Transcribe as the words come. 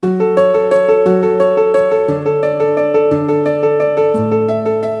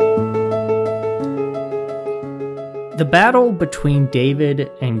battle between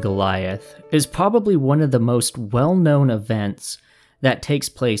David and Goliath is probably one of the most well-known events that takes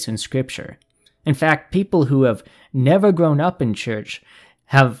place in Scripture. In fact, people who have never grown up in church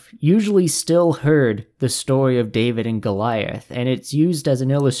have usually still heard the story of David and Goliath, and it's used as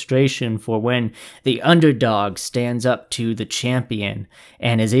an illustration for when the underdog stands up to the champion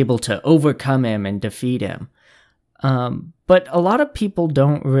and is able to overcome him and defeat him. But a lot of people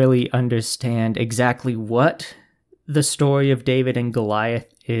don't really understand exactly what the story of David and Goliath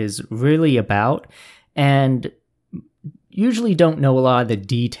is really about, and usually don't know a lot of the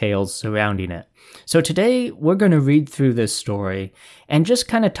details surrounding it. So today we're going to read through this story and just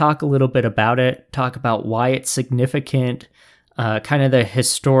kind of talk a little bit about it, talk about why it's significant, kind of the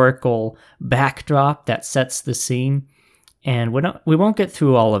historical backdrop that sets the scene. And we won't get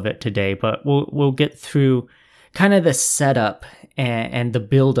through all of it today, but we'll get through kind of the setup and the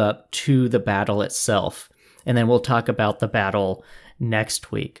build up to the battle itself. And then we'll talk about the battle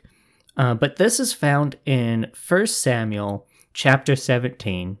next week. But this is found in 1 Samuel chapter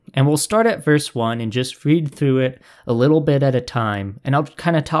 17, and we'll start at verse 1 and just read through it a little bit at a time, and I'll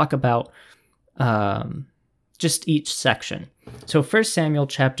kind of talk about just each section. So 1 Samuel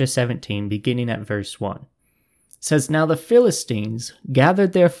chapter 17, beginning at verse 1, says, "Now the Philistines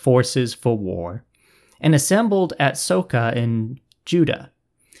gathered their forces for war, and assembled at Soka in Judah.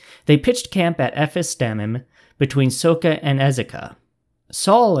 They pitched camp at Ephes-dammim between Soka and Ezekah.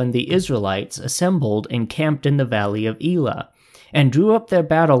 Saul and the Israelites assembled and camped in the valley of Elah, and drew up their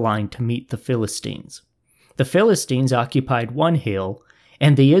battle line to meet the Philistines. The Philistines occupied one hill,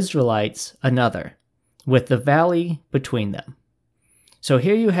 and the Israelites another, with the valley between them." So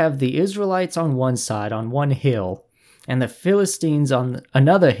here you have the Israelites on one side, on one hill, and the Philistines on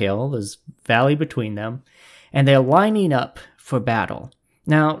another hill, there's valley between them, and they're lining up for battle.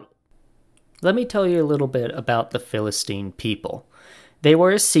 Now, let me tell you a little bit about the Philistine people. They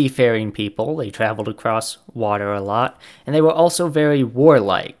were a seafaring people. They traveled across water a lot, and they were also very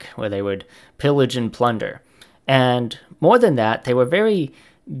warlike, where they would pillage and plunder. And more than that, they were very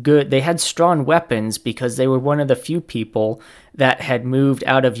good. They had strong weapons because they were one of the few people that had moved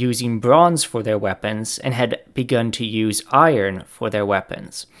out of using bronze for their weapons and had begun to use iron for their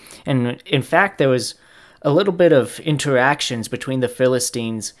weapons. And in fact, there was a little bit of interactions between the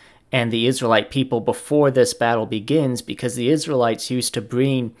Philistines and the Israelite people before this battle begins, because the Israelites used to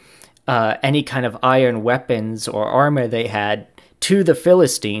bring any kind of iron weapons or armor they had to the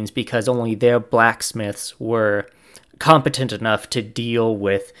Philistines because only their blacksmiths were competent enough to deal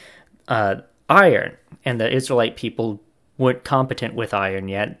with iron, and the Israelite people weren't competent with iron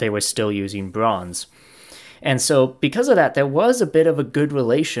yet. They were still using bronze. And so because of that, there was a bit of a good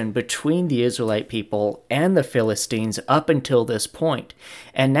relation between the Israelite people and the Philistines up until this point.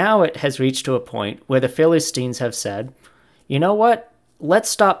 And now it has reached to a point where the Philistines have said, you know what, let's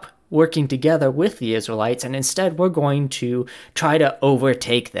stop working together with the Israelites, and instead we're going to try to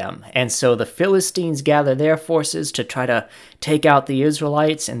overtake them. And so the Philistines gather their forces to try to take out the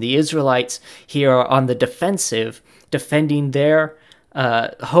Israelites, and the Israelites here are on the defensive, defending their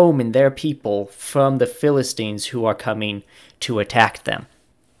home and their people from the Philistines who are coming to attack them.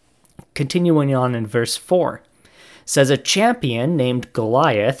 Continuing on in verse 4, says, "A champion named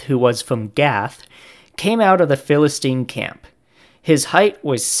Goliath, who was from Gath, came out of the Philistine camp. His height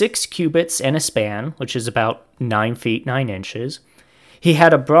was 6 cubits and a span, which is about 9 feet 9 inches. He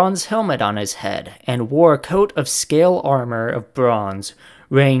had a bronze helmet on his head and wore a coat of scale armor of bronze,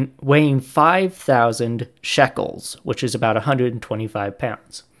 weighing 5,000 shekels, which is about 125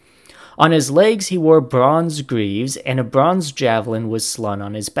 pounds. On his legs he wore bronze greaves, and a bronze javelin was slung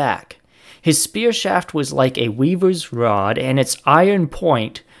on his back. His spear shaft was like a weaver's rod, and its iron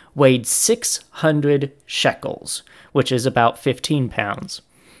point weighed 600 shekels, which is about 15 pounds.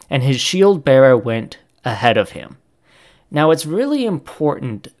 And his shield bearer went ahead of him." Now it's really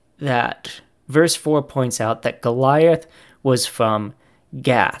important that verse 4 points out that Goliath was from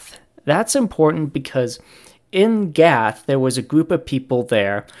Gath. That's important because in Gath there was a group of people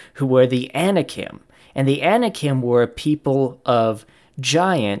there who were the Anakim, and the Anakim were a people of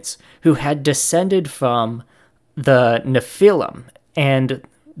giants who had descended from the Nephilim. And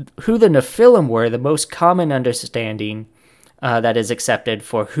who the Nephilim were, the most common understanding that is accepted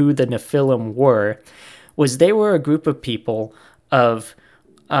for who the Nephilim were, was they were a group of people of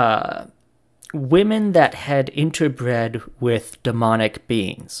women that had interbred with demonic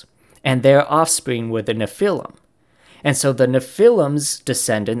beings, and their offspring were the Nephilim. And so the Nephilim's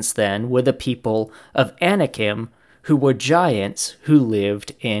descendants then were the people of Anakim, who were giants who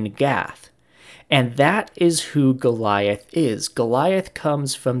lived in Gath. And that is who Goliath is. Goliath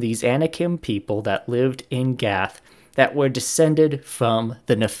comes from these Anakim people that lived in Gath that were descended from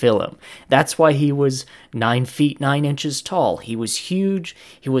the Nephilim. That's why he was 9 feet 9 inches tall. He was huge.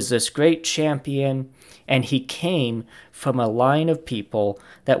 He was this great champion, and he came from a line of people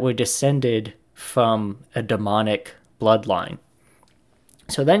that were descended from a demonic bloodline.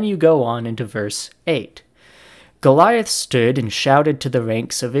 So then you go on into verse 8. Goliath stood and shouted to the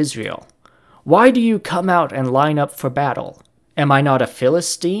ranks of Israel, "Why do you come out and line up for battle? Am I not a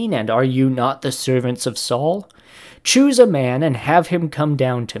Philistine, and are you not the servants of Saul? Choose a man and have him come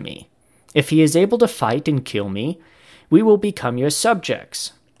down to me. If he is able to fight and kill me, we will become your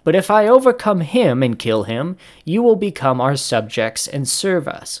subjects. But if I overcome him and kill him, you will become our subjects and serve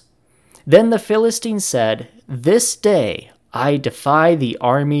us." Then the Philistine said, "This day I defy the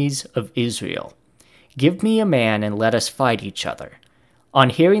armies of Israel. Give me a man and let us fight each other." On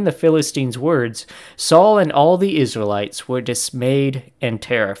hearing the Philistines' words, Saul and all the Israelites were dismayed and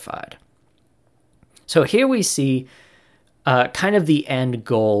terrified. So here we see kind of the end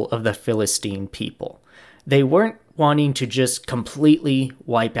goal of the Philistine people. They weren't wanting to just completely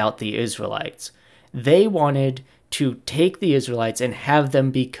wipe out the Israelites. They wanted to take the Israelites and have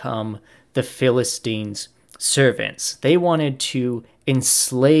them become the Philistines' servants. They wanted to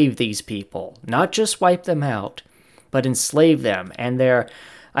enslave these people, not just wipe them out, but enslave them. And their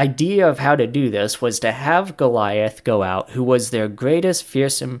idea of how to do this was to have Goliath go out, who was their greatest,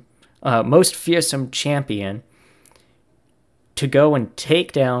 most fearsome champion, to go and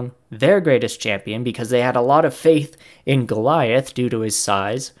take down their greatest champion, because they had a lot of faith in Goliath due to his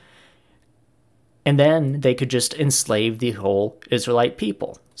size. And then they could just enslave the whole Israelite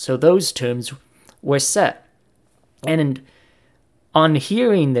people. So those terms were set. And on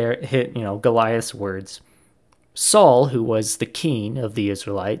hearing Goliath's words, Saul, who was the king of the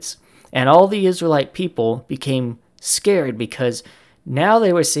Israelites, and all the Israelite people became scared, because now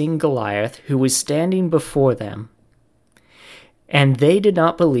they were seeing Goliath, who was standing before them, and they did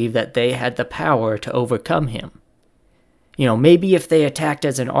not believe that they had the power to overcome him. Maybe if they attacked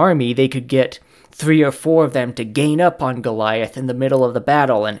as an army, they could get 3 or 4 of them to gain up on Goliath in the middle of the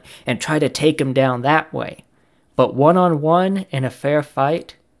battle and try to take him down that way. But one-on-one in a fair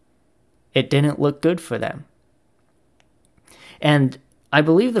fight, it didn't look good for them. And I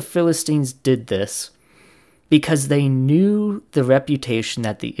believe the Philistines did this because they knew the reputation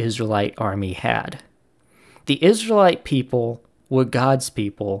that the Israelite army had. The Israelite people were God's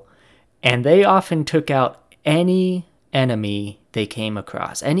people, and they often took out any enemy they came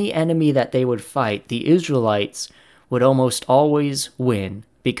across. Any enemy that they would fight, the Israelites would almost always win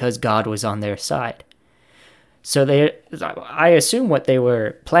because God was on their side. So I assume what they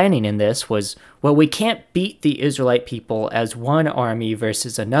were planning in this was, well, we can't beat the Israelite people as one army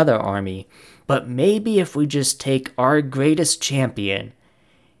versus another army, but maybe if we just take our greatest champion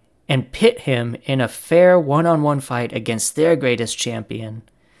and pit him in a fair one-on-one fight against their greatest champion,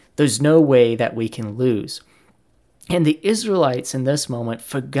 there's no way that we can lose. And the Israelites in this moment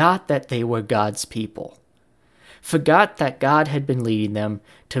forgot that they were God's people, forgot that God had been leading them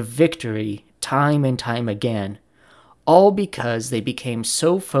to victory time and time again, all because they became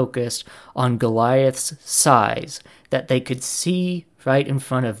so focused on Goliath's size that they could see right in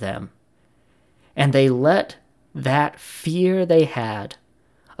front of them. And they let that fear they had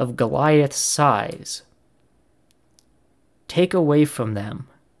of Goliath's size take away from them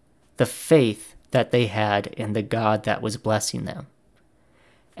the faith that they had in the God that was blessing them.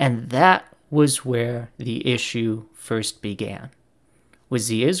 And that was where the issue first began. Was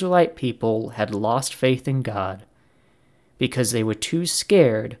the Israelite people had lost faith in God because they were too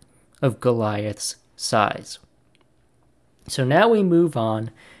scared of Goliath's size. So now we move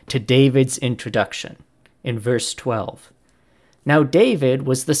on to David's introduction in verse 12. Now David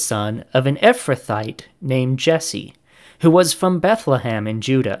was the son of an Ephrathite named Jesse, who was from Bethlehem in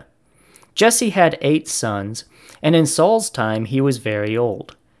Judah. Jesse had 8 sons, and in Saul's time he was very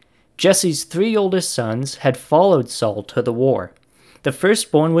old. Jesse's 3 oldest sons had followed Saul to the war. The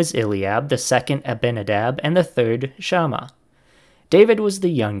firstborn was Eliab, the second Abinadab, and the third Shammah. David was the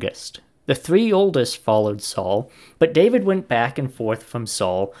youngest. The 3 oldest followed Saul, but David went back and forth from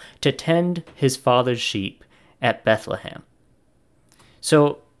Saul to tend his father's sheep at Bethlehem.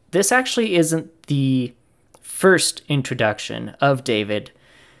 So this actually isn't the first introduction of David,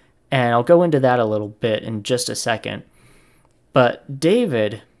 and I'll go into that a little bit in just a second. But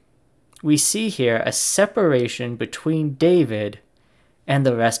David, we see here a separation between David and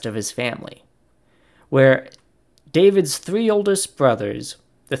the rest of his family, where David's 3 oldest brothers,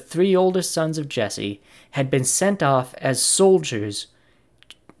 the 3 oldest sons of Jesse, had been sent off as soldiers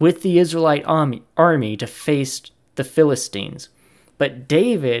with the Israelite army to face the Philistines. But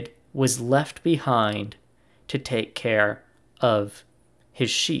David was left behind to take care of his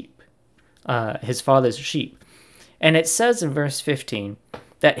sheep, his father's sheep. And it says in verse 15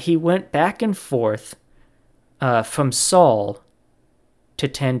 that he went back and forth from Saul to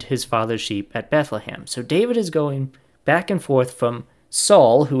tend his father's sheep at Bethlehem. So David is going back and forth from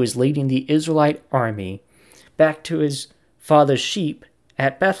Saul, who is leading the Israelite army, back to his father's sheep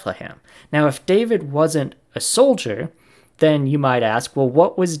at Bethlehem. Now, if David wasn't a soldier, then you might ask, well,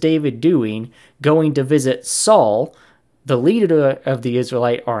 what was David doing going to visit Saul, the leader of the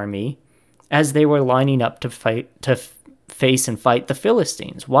Israelite army, as they were lining up to face and fight the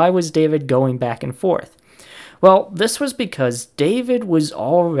Philistines? Why was David going back and forth? Well, this was because David was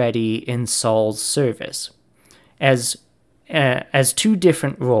already in Saul's service as two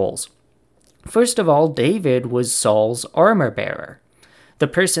different roles. First of all, David was Saul's armor bearer, the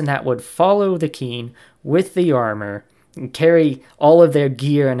person that would follow the king with the armor and carry all of their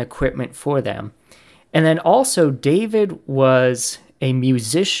gear and equipment for them. And then also David was a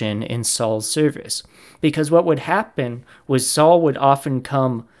musician in Saul's service, because what would happen was Saul would often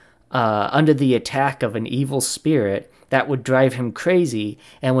come under the attack of an evil spirit that would drive him crazy,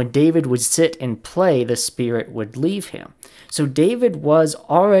 and when David would sit and play, the spirit would leave him. So David was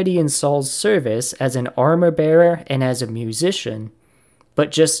already in Saul's service as an armor bearer and as a musician,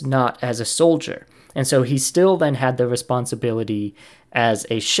 but just not as a soldier. And so he still then had the responsibility as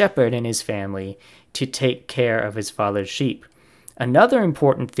a shepherd in his family to take care of his father's sheep. Another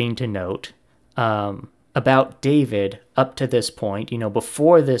important thing to note about David up to this point,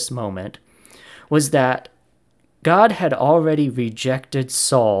 before this moment, was that God had already rejected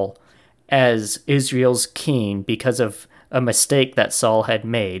Saul as Israel's king because of a mistake that Saul had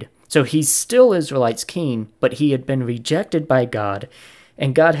made. So he's still Israelites' king, but he had been rejected by God,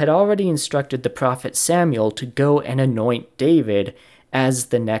 and God had already instructed the prophet Samuel to go and anoint David as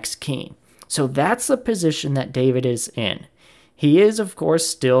the next king. So that's the position that David is in. He is, of course,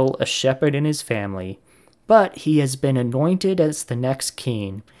 still a shepherd in his family, but he has been anointed as the next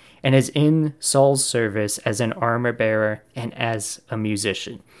king and is in Saul's service as an armor bearer and as a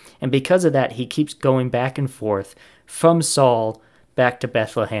musician. And because of that, he keeps going back and forth from Saul back to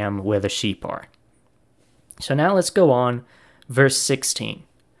Bethlehem where the sheep are. So now let's go on, verse 16.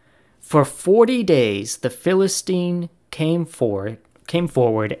 For 40 days the Philistine came forward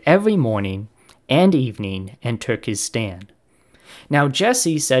every morning and evening and took his stand. Now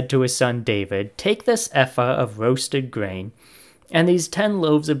Jesse said to his son David, "Take this ephah of roasted grain and these 10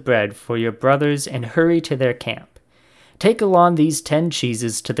 loaves of bread for your brothers and hurry to their camp. Take along these 10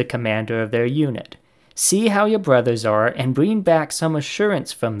 cheeses to the commander of their unit. See how your brothers are and bring back some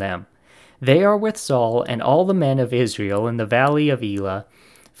assurance from them. They are with Saul and all the men of Israel in the valley of Elah,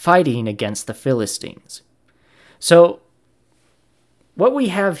 fighting against the Philistines." So what we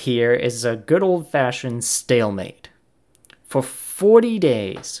have here is a good old-fashioned stalemate. For 40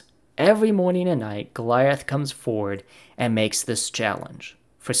 days, every morning and night, Goliath comes forward and makes this challenge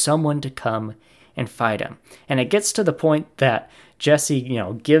for someone to come and fight him. And it gets to the point that Jesse,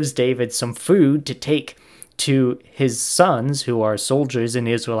 gives David some food to take to his sons, who are soldiers in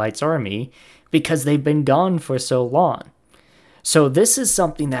the Israelites' army, because they've been gone for so long. So this is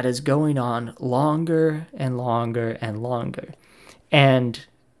something that is going on longer and longer and longer. And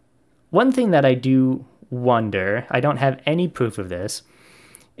one thing that I do wonder, I don't have any proof of this,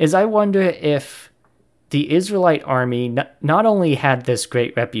 is I wonder if the Israelite army not only had this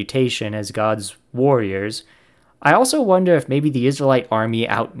great reputation as God's warriors, I also wonder if maybe the Israelite army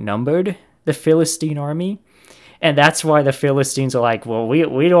outnumbered the Philistine army, and that's why the Philistines are like, well,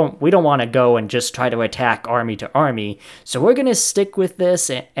 we don't want to go and just try to attack army to army, so we're going to stick with this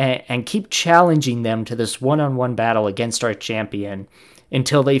and keep challenging them to this one-on-one battle against our champion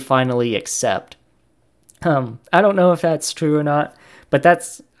until they finally accept. I don't know if that's true or not, but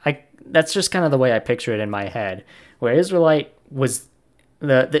that's just kind of the way I picture it in my head, where the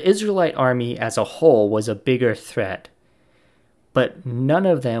Israelite army as a whole was a bigger threat, but none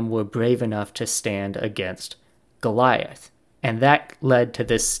of them were brave enough to stand against Goliath, and that led to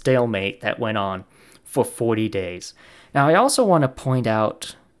this stalemate that went on for 40 days. Now, I also want to point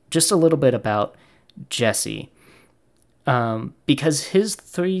out just a little bit about Jesse, because his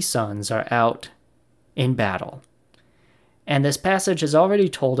 3 sons are out in battle. And this passage has already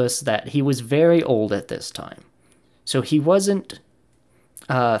told us that he was very old at this time. So he wasn't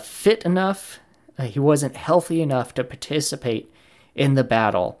fit enough, he wasn't healthy enough to participate in the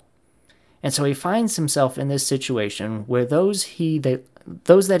battle. And so he finds himself in this situation where those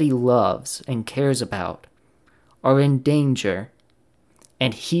that he loves and cares about are in danger,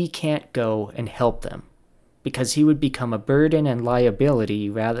 and he can't go and help them because he would become a burden and liability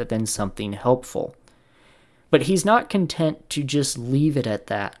rather than something helpful. But he's not content to just leave it at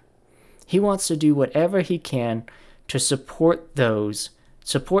that. He wants to do whatever he can to support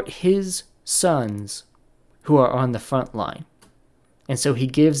his sons who are on the front line. And so he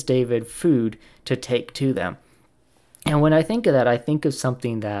gives David food to take to them. And when I think of that, I think of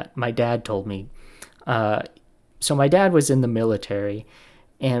something that my dad told me. So my dad was in the military,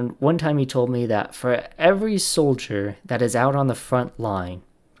 and one time he told me that for every soldier that is out on the front line,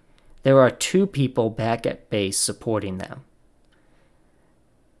 there are 2 people back at base supporting them.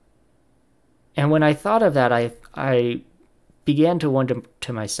 And when I thought of that, I began to wonder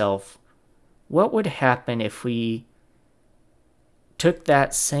to myself, what would happen if we took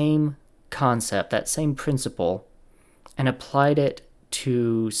that same concept, that same principle, and applied it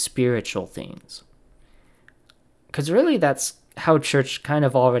to spiritual things? Because really that's how church kind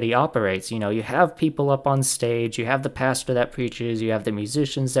of already operates. You have people up on stage, you have the pastor that preaches, you have the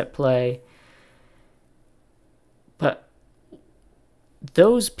musicians that play. But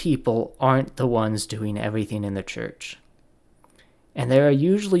those people aren't the ones doing everything in the church. And there are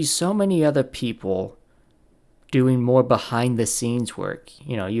usually so many other people doing more behind the scenes work.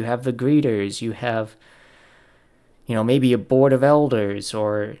 You have the greeters, you have, maybe a board of elders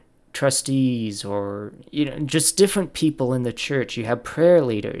or trustees, or just different people in the church. You have prayer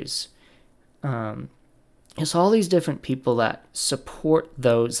leaders. It's all these different people that support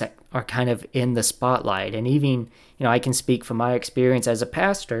those that are kind of in the spotlight. And even I can speak from my experience as a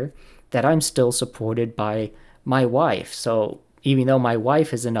pastor that I'm still supported by my wife. So even though my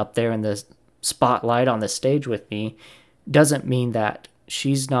wife isn't up there in the spotlight on the stage with me, doesn't mean that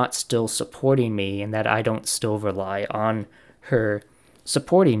she's not still supporting me and that I don't still rely on her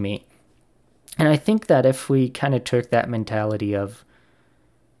supporting me. And I think that if we kind of took that mentality of,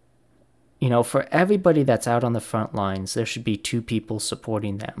 for everybody that's out on the front lines, there should be 2 people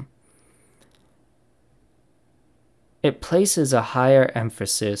supporting them. It places a higher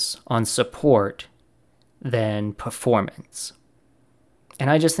emphasis on support than performance. And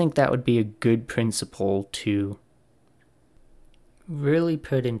I just think that would be a good principle to really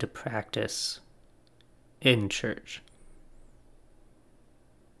put into practice in church.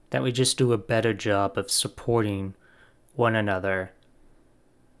 That we just do a better job of supporting one another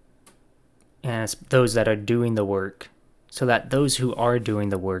as those that are doing the work, so that those who are doing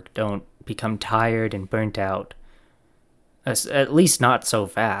the work don't become tired and burnt out, at least not so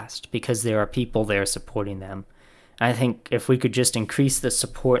fast, because there are people there supporting them. I think if we could just increase the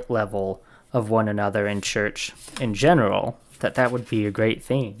support level of one another in church in general, that would be a great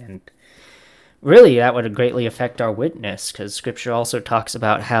thing. And really, that would greatly affect our witness, because Scripture also talks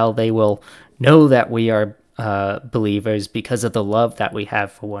about how they will know that we are believers because of the love that we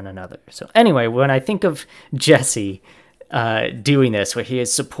have for one another. So anyway, when I think of Jesse doing this, where he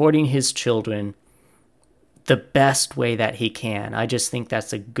is supporting his children the best way that he can, I just think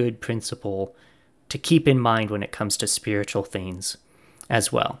that's a good principle to keep in mind when it comes to spiritual things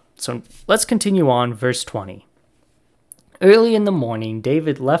as well. So let's continue on, verse 20. Early in the morning,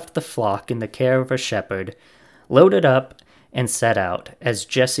 David left the flock in the care of a shepherd, loaded up, and set out, as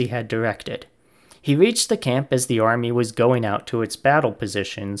Jesse had directed. He reached the camp as the army was going out to its battle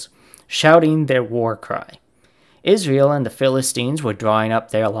positions, shouting their war cry. Israel and the Philistines were drawing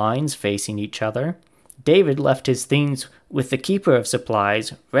up their lines, facing each other. David left his things with the keeper of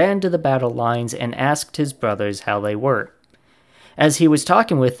supplies, ran to the battle lines, and asked his brothers how they were. As he was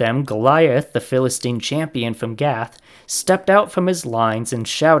talking with them, Goliath, the Philistine champion from Gath, stepped out from his lines and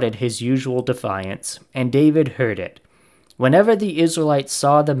shouted his usual defiance, and David heard it. Whenever the Israelites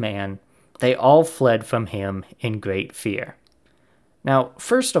saw the man, they all fled from him in great fear. Now,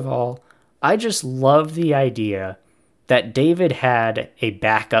 first of all, I just love the idea that David had a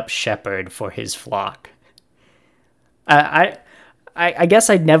backup shepherd for his flock. I guess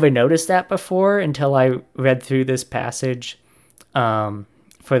I'd never noticed that before until I read through this passage for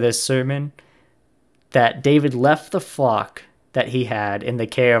this sermon, that David left the flock that he had in the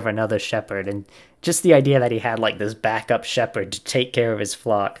care of another shepherd, and just the idea that he had like this backup shepherd to take care of his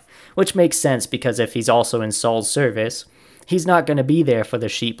flock, which makes sense because if he's also in Saul's service, he's not going to be there for the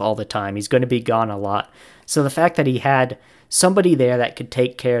sheep all the time. He's going to be gone a lot. So the fact that he had somebody there that could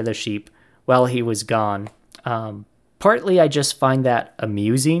take care of the sheep while he was gone, partly I just find that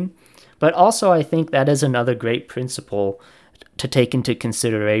amusing, but also I think that is another great principle to take into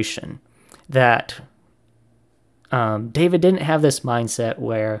consideration, that David didn't have this mindset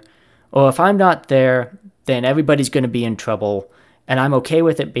where, oh, if I'm not there, then everybody's going to be in trouble, and I'm okay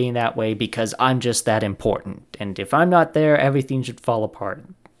with it being that way because I'm just that important. And if I'm not there, everything should fall apart.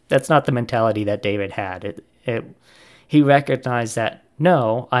 That's not the mentality that David had. He recognized that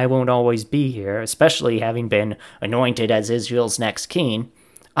no, I won't always be here, especially having been anointed as Israel's next king.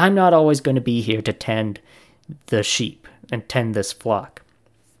 I'm not always going to be here to tend the sheep and tend this flock.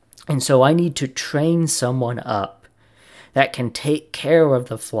 And so I need to train someone up that can take care of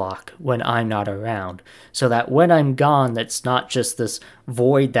the flock when I'm not around, so that when I'm gone, that's not just this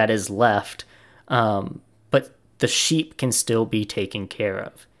void that is left, but the sheep can still be taken care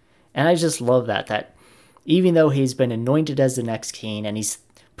of. And I just love that even though he's been anointed as the next king, and he's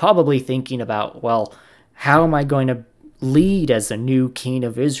probably thinking about, well, how am I going to lead as the new king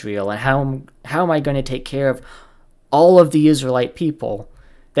of Israel, and how am I going to take care of all of the Israelite people,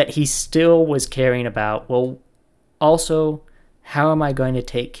 that he still was caring about, well, also, how am I going to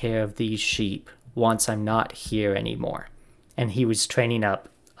take care of these sheep once I'm not here anymore? And he was training up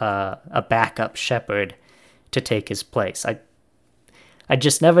a backup shepherd to take his place. I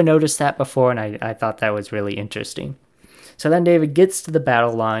just never noticed that before, and I thought that was really interesting. So then David gets to the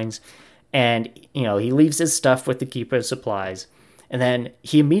battle lines, and he leaves his stuff with the keeper of supplies, and then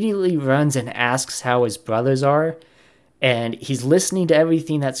he immediately runs and asks how his brothers are, and he's listening to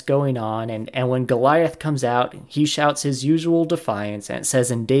everything that's going on, and when Goliath comes out, he shouts his usual defiance, and it says,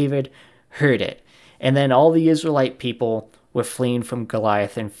 and David heard it. And then all the Israelite people were fleeing from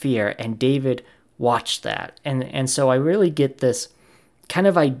Goliath in fear, and David watched that. And so I really get this kind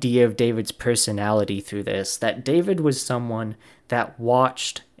of idea of David's personality through this, that David was someone that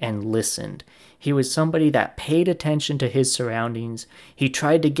watched and listened. He was somebody that paid attention to his surroundings. He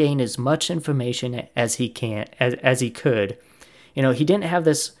tried to gain as much information as he could. He didn't have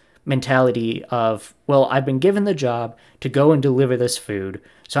this mentality of, well, I've been given the job to go and deliver this food,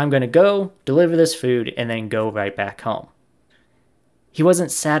 so I'm going to go deliver this food and then go right back home. He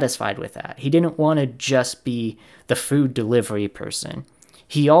wasn't satisfied with that. He didn't want to just be the food delivery person.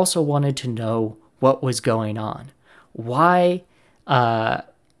 He also wanted to know what was going on. Why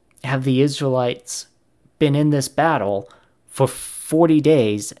have the Israelites been in this battle for 40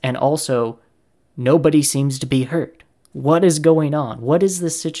 days and also nobody seems to be hurt? What is going on? What is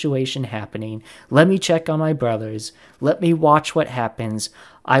this situation happening? Let me check on my brothers. Let me watch what happens.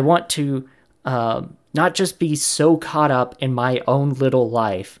 I want to not just be so caught up in my own little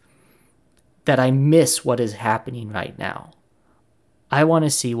life that I miss what is happening right now. I want to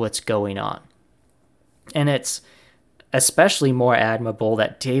see what's going on. And it's especially more admirable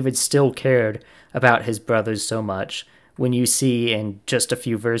that David still cared about his brothers so much when you see in just a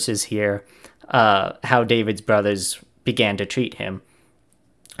few verses here how David's brothers began to treat him.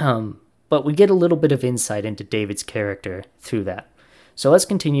 But we get a little bit of insight into David's character through that. So let's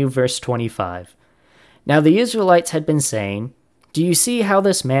continue verse 25. Now the Israelites had been saying, "Do you see how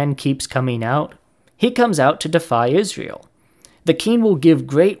this man keeps coming out? He comes out to defy Israel. The king will give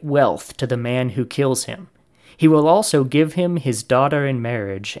great wealth to the man who kills him. He will also give him his daughter in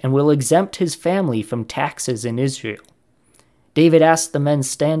marriage and will exempt his family from taxes in Israel." David asked the men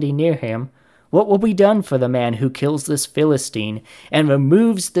standing near him, "What will be done for the man who kills this Philistine and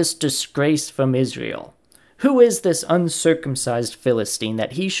removes this disgrace from Israel? Who is this uncircumcised Philistine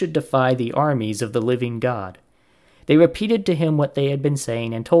that he should defy the armies of the living God?" They repeated to him what they had been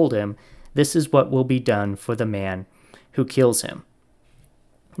saying and told him, "This is what will be done for the man who kills him."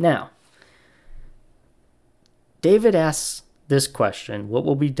 Now, David asks this question, what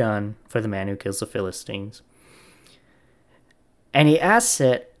will be done for the man who kills the Philistines? And he asks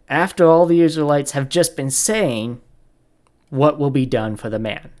it after all the Israelites have just been saying, what will be done for the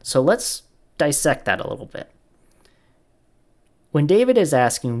man? So let's dissect that a little bit. When David is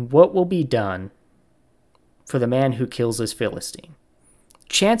asking what will be done for the man who kills this Philistine,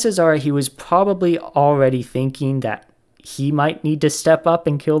 chances are he was probably already thinking that he might need to step up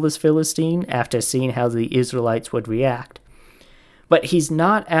and kill this Philistine after seeing how the Israelites would react. But he's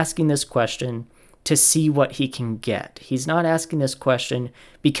not asking this question to see what he can get. He's not asking this question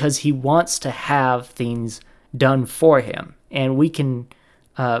because he wants to have things done for him. And we can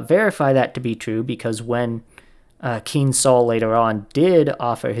verify that to be true because when King Saul later on did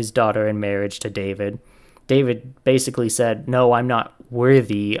offer his daughter in marriage to David, David basically said, "No, I'm not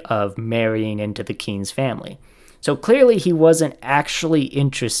worthy of marrying into the king's family." So clearly he wasn't actually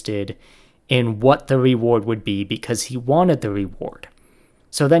interested in what the reward would be because he wanted the reward.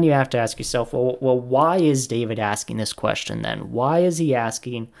 So then you have to ask yourself, well, why is David asking this question then? Why is he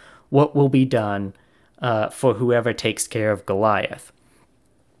asking what will be done for whoever takes care of Goliath?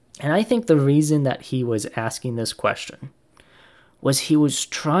 And I think the reason that he was asking this question was he was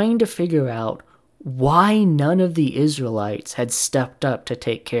trying to figure out why none of the Israelites had stepped up to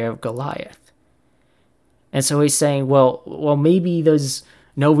take care of Goliath. And so he's saying, well, maybe there's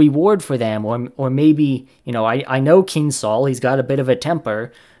no reward for them, or maybe, I know King Saul, he's got a bit of a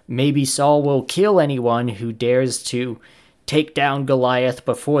temper. Maybe Saul will kill anyone who dares to take down Goliath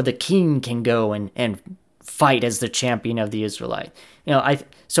before the king can go and fight as the champion of the Israelite.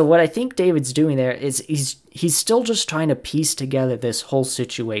 So what I think David's doing there is he's still just trying to piece together this whole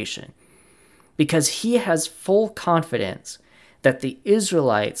situation, because he has full confidence that the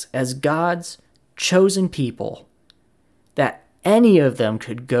Israelites, as God's chosen people, that any of them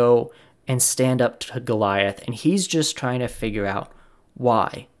could go and stand up to Goliath, and he's just trying to figure out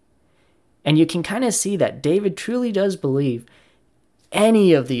why. And you can kind of see that David truly does believe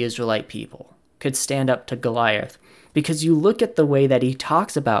any of the Israelite people could stand up to Goliath, because you look at the way that he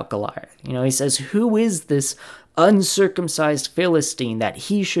talks about Goliath. He says, "Who is this uncircumcised Philistine that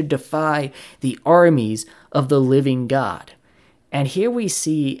he should defy the armies of the living God?" And here we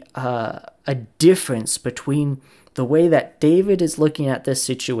see a difference between the way that David is looking at this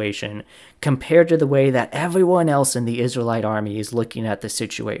situation compared to the way that everyone else in the Israelite army is looking at the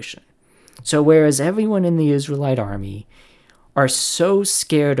situation. So whereas everyone in the Israelite army are so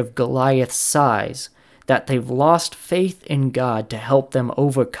scared of Goliath's size that they've lost faith in God to help them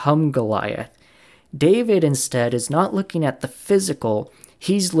overcome Goliath, David instead is not looking at the physical,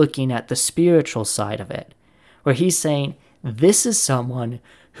 he's looking at the spiritual side of it, where he's saying, this is someone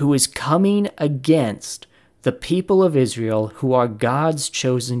who is coming against the people of Israel, who are God's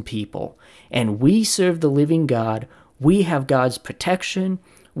chosen people. And we serve the living God. We have God's protection.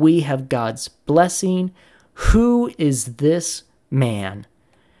 We have God's blessing. Who is this man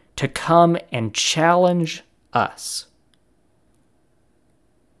to come and challenge us?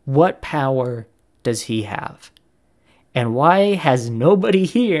 What power does he have? And why has nobody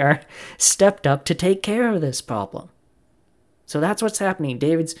here stepped up to take care of this problem? So that's what's happening.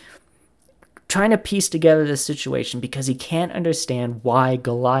 David's trying to piece together this situation because he can't understand why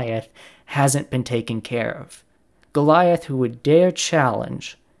Goliath hasn't been taken care of. Goliath, who would dare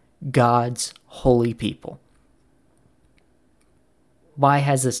challenge God's holy people. Why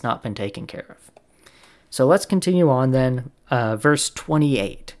has this not been taken care of? So let's continue on then. Verse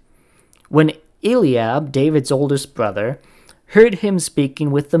 28. When Eliab, David's oldest brother, heard him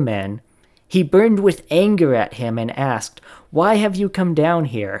speaking with the men, he burned with anger at him and asked, "Why have you come down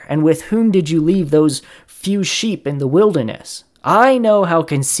here? And with whom did you leave those few sheep in the wilderness? I know how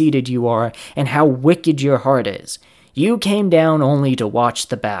conceited you are and how wicked your heart is. You came down only to watch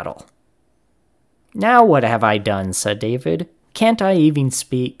the battle." "Now what have I done?" said David. "Can't I even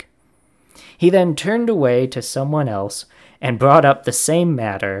speak?" He then turned away to someone else and brought up the same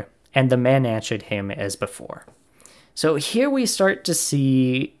matter, and the men answered him as before. So here we start to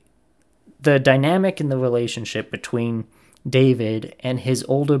see the dynamic in the relationship between David and his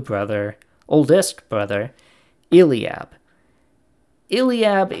oldest brother, Eliab.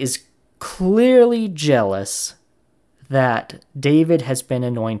 Eliab is clearly jealous that David has been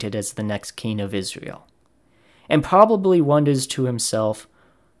anointed as the next king of Israel, and probably wonders to himself,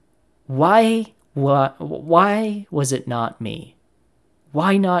 why was it not me?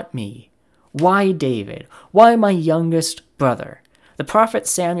 Why not me? Why David? Why my youngest brother? The prophet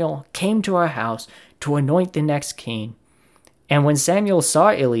Samuel came to our house to anoint the next king. And when Samuel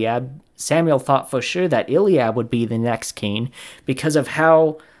saw Eliab, Samuel thought for sure that Eliab would be the next king because of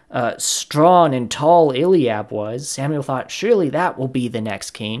how strong and tall Eliab was. Samuel thought, surely that will be the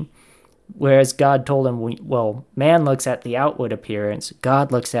next king. Whereas God told him, well, man looks at the outward appearance,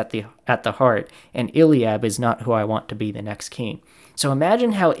 God looks at the heart, and Eliab is not who I want to be the next king. So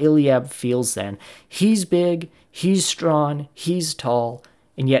imagine how Eliab feels then. He's big, he's strong, he's tall,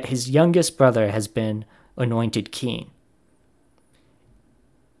 and yet his youngest brother has been anointed king.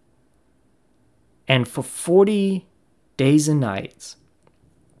 And for 40 days and nights,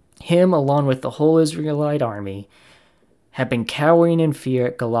 him along with the whole Israelite army have been cowering in fear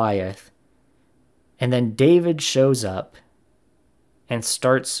at Goliath. And then David shows up and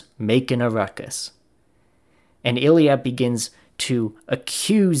starts making a ruckus. And Eliab begins to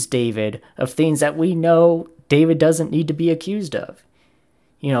accuse David of things that we know David doesn't need to be accused of.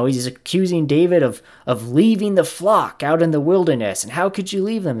 He's accusing David of leaving the flock out in the wilderness. And how could you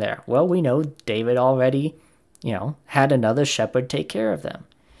leave them there? Well, we know David already, had another shepherd take care of them.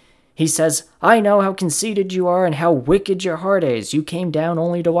 He says, I know how conceited you are and how wicked your heart is. You came down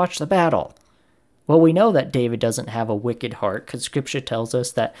only to watch the battle. Well, we know that David doesn't have a wicked heart because Scripture tells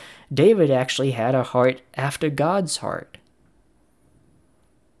us that David actually had a heart after God's heart.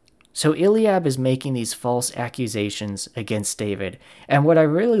 So Eliab is making these false accusations against David. And what I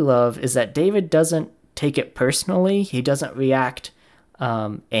really love is that David doesn't take it personally. He doesn't react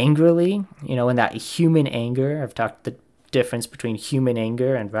angrily, in that human anger. I've talked difference between human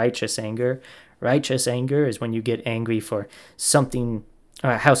anger and righteous anger. Righteous anger is when you get angry for something,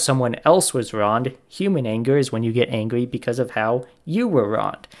 how someone else was wronged. Human anger is when you get angry because of how you were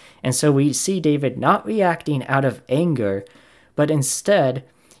wronged. And so we see David not reacting out of anger, but instead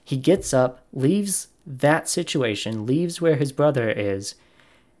he gets up, leaves that situation, leaves where his brother is,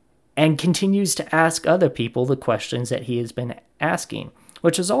 and continues to ask other people the questions that he has been asking,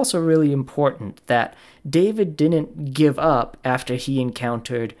 which is also really important, that David didn't give up after he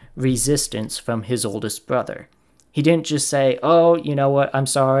encountered resistance from his oldest brother. He didn't just say, oh, you know what, I'm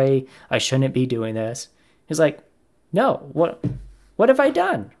sorry, I shouldn't be doing this. He's like, no, what have I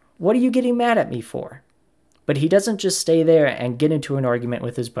done? What are you getting mad at me for? But he doesn't just stay there and get into an argument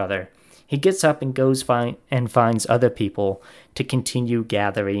with his brother. He gets up and goes and finds other people to continue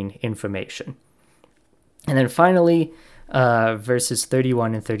gathering information. And then finally, verses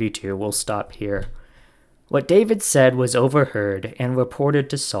 31 and 32, we'll stop here. What David said was overheard and reported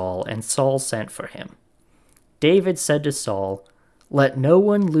to Saul, and Saul sent for him. David said to Saul, let no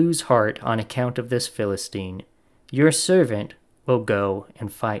one lose heart on account of this Philistine. Your servant will go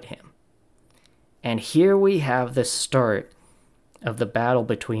and fight him. And here we have the start of the battle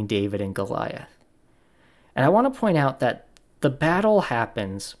between David and Goliath. And I want to point out that the battle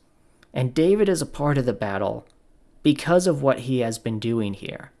happens, and David is a part of the battle because of what he has been doing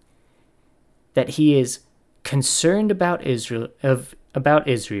here. That he is concerned about Israel,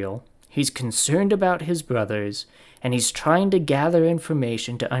 he's concerned about his brothers, and he's trying to gather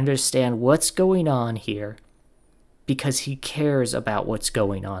information to understand what's going on here because he cares about what's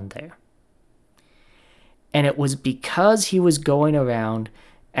going on there. And it was because he was going around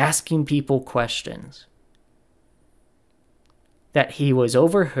asking people questions that he was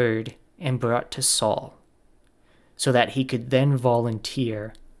overheard and brought to Saul so that he could then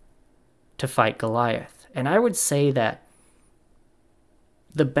volunteer to fight Goliath. And I would say that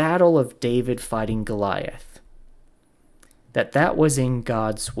the battle of David fighting Goliath, that was in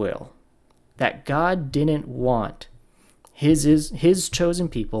God's will, that God didn't want his chosen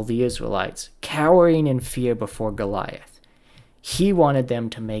people, the Israelites, cowering in fear before Goliath. He wanted them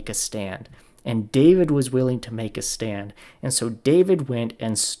to make a stand, and David was willing to make a stand. And so David went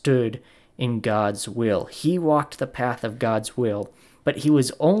and stood in God's will. He walked the path of God's will, but he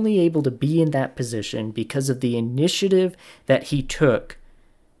was only able to be in that position because of the initiative that he took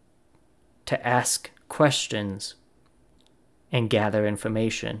to ask questions and gather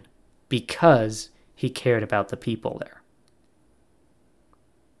information because he cared about the people there.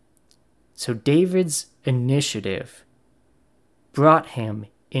 So David's initiative brought him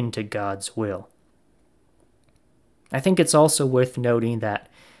into God's will. I think it's also worth noting that,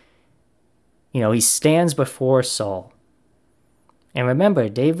 he stands before Saul. And remember,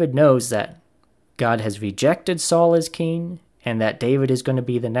 David knows that God has rejected Saul as king and that David is going to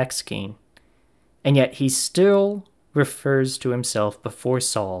be the next king. And yet he still refers to himself before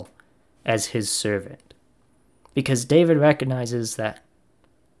Saul as his servant. Because David recognizes that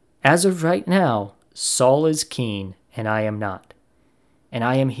as of right now, Saul is king and I am not. And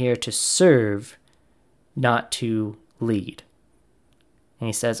I am here to serve, not to lead. And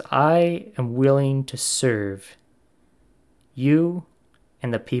he says, I am willing to serve you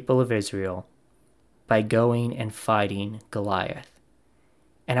and the people of Israel by going and fighting Goliath.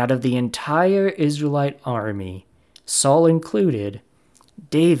 And out of the entire Israelite army, Saul included,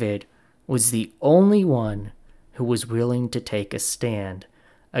 David was the only one who was willing to take a stand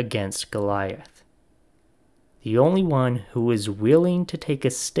against Goliath. The only one who was willing to take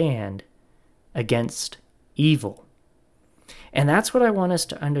a stand against evil. And that's what I want us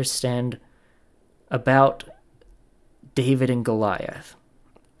to understand about David and Goliath,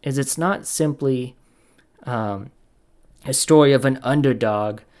 is it's not simply a story of an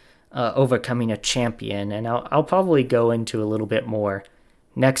underdog overcoming a champion. And I'll probably go into a little bit more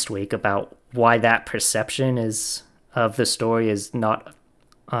next week about why that perception of the story is not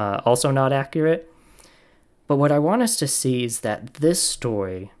also not accurate. But what I want us to see is that this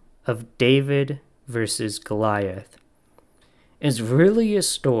story of David versus Goliath is really a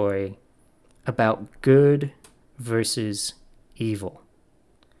story about good versus evil.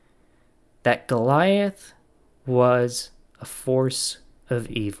 That Goliath was a force of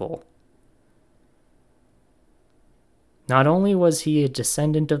evil. Not only was he a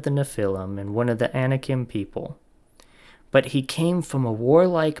descendant of the Nephilim and one of the Anakim people, but he came from a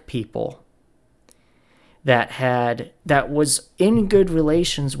warlike people that was in good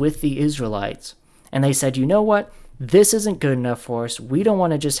relations with the Israelites. And they said, you know what? this isn't good enough for us. We don't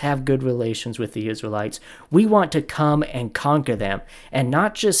want to just have good relations with the Israelites. We want to come and conquer them and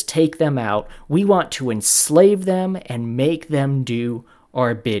not just take them out. We want to enslave them and make them do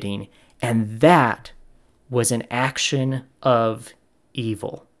our bidding. And that was an action of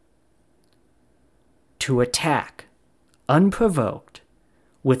evil. To attack, unprovoked,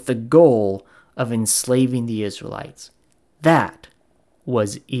 with the goal of enslaving the Israelites. That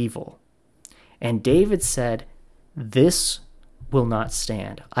was evil. And David said, this will not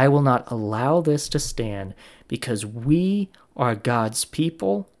stand. I will not allow this to stand because we are God's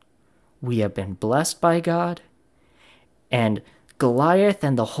people. We have been blessed by God. And Goliath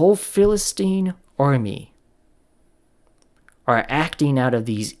and the whole Philistine army are acting out of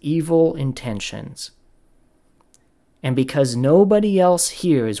these evil intentions. And because nobody else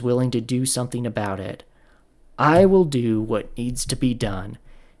here is willing to do something about it, I will do what needs to be done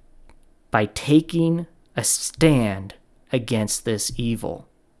by taking a stand against this evil.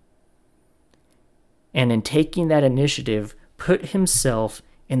 And in taking that initiative, put himself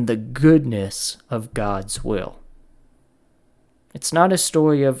in the goodness of God's will. It's not a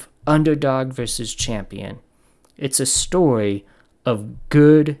story of underdog versus champion. It's a story of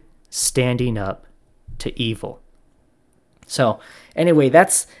good standing up to evil. So anyway,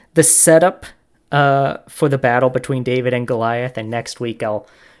 that's the setup for the battle between David and Goliath. And next week I'll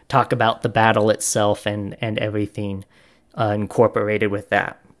talk about the battle itself and everything incorporated with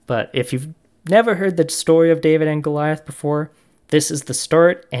that. But if you've never heard the story of David and Goliath before, this is the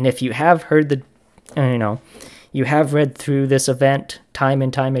start. And if you have heard you have read through this event time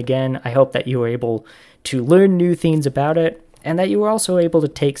and time again, I hope that you were able to learn new things about it and that you were also able to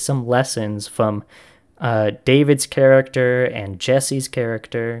take some lessons from David's character and Jesse's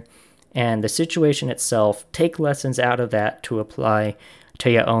character and the situation itself. Take lessons out of that to apply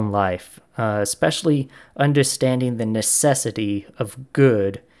to your own life, especially understanding the necessity of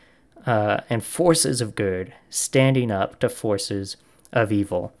good and forces of good standing up to forces of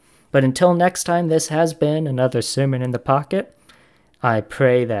evil. But until next time, this has been another Sermon in the Pocket. I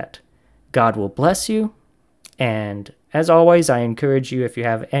pray that God will bless you. And as always, I encourage you, if you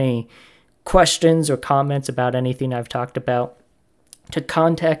have any questions or comments about anything I've talked about, to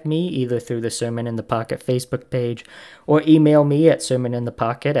contact me either through the Sermon in the Pocket Facebook page or email me at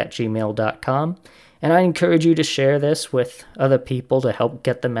sermoninthepocket@gmail.com. And I encourage you to share this with other people to help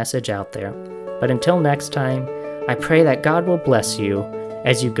get the message out there. But until next time, I pray that God will bless you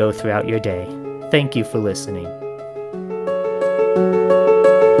as you go throughout your day. Thank you for listening.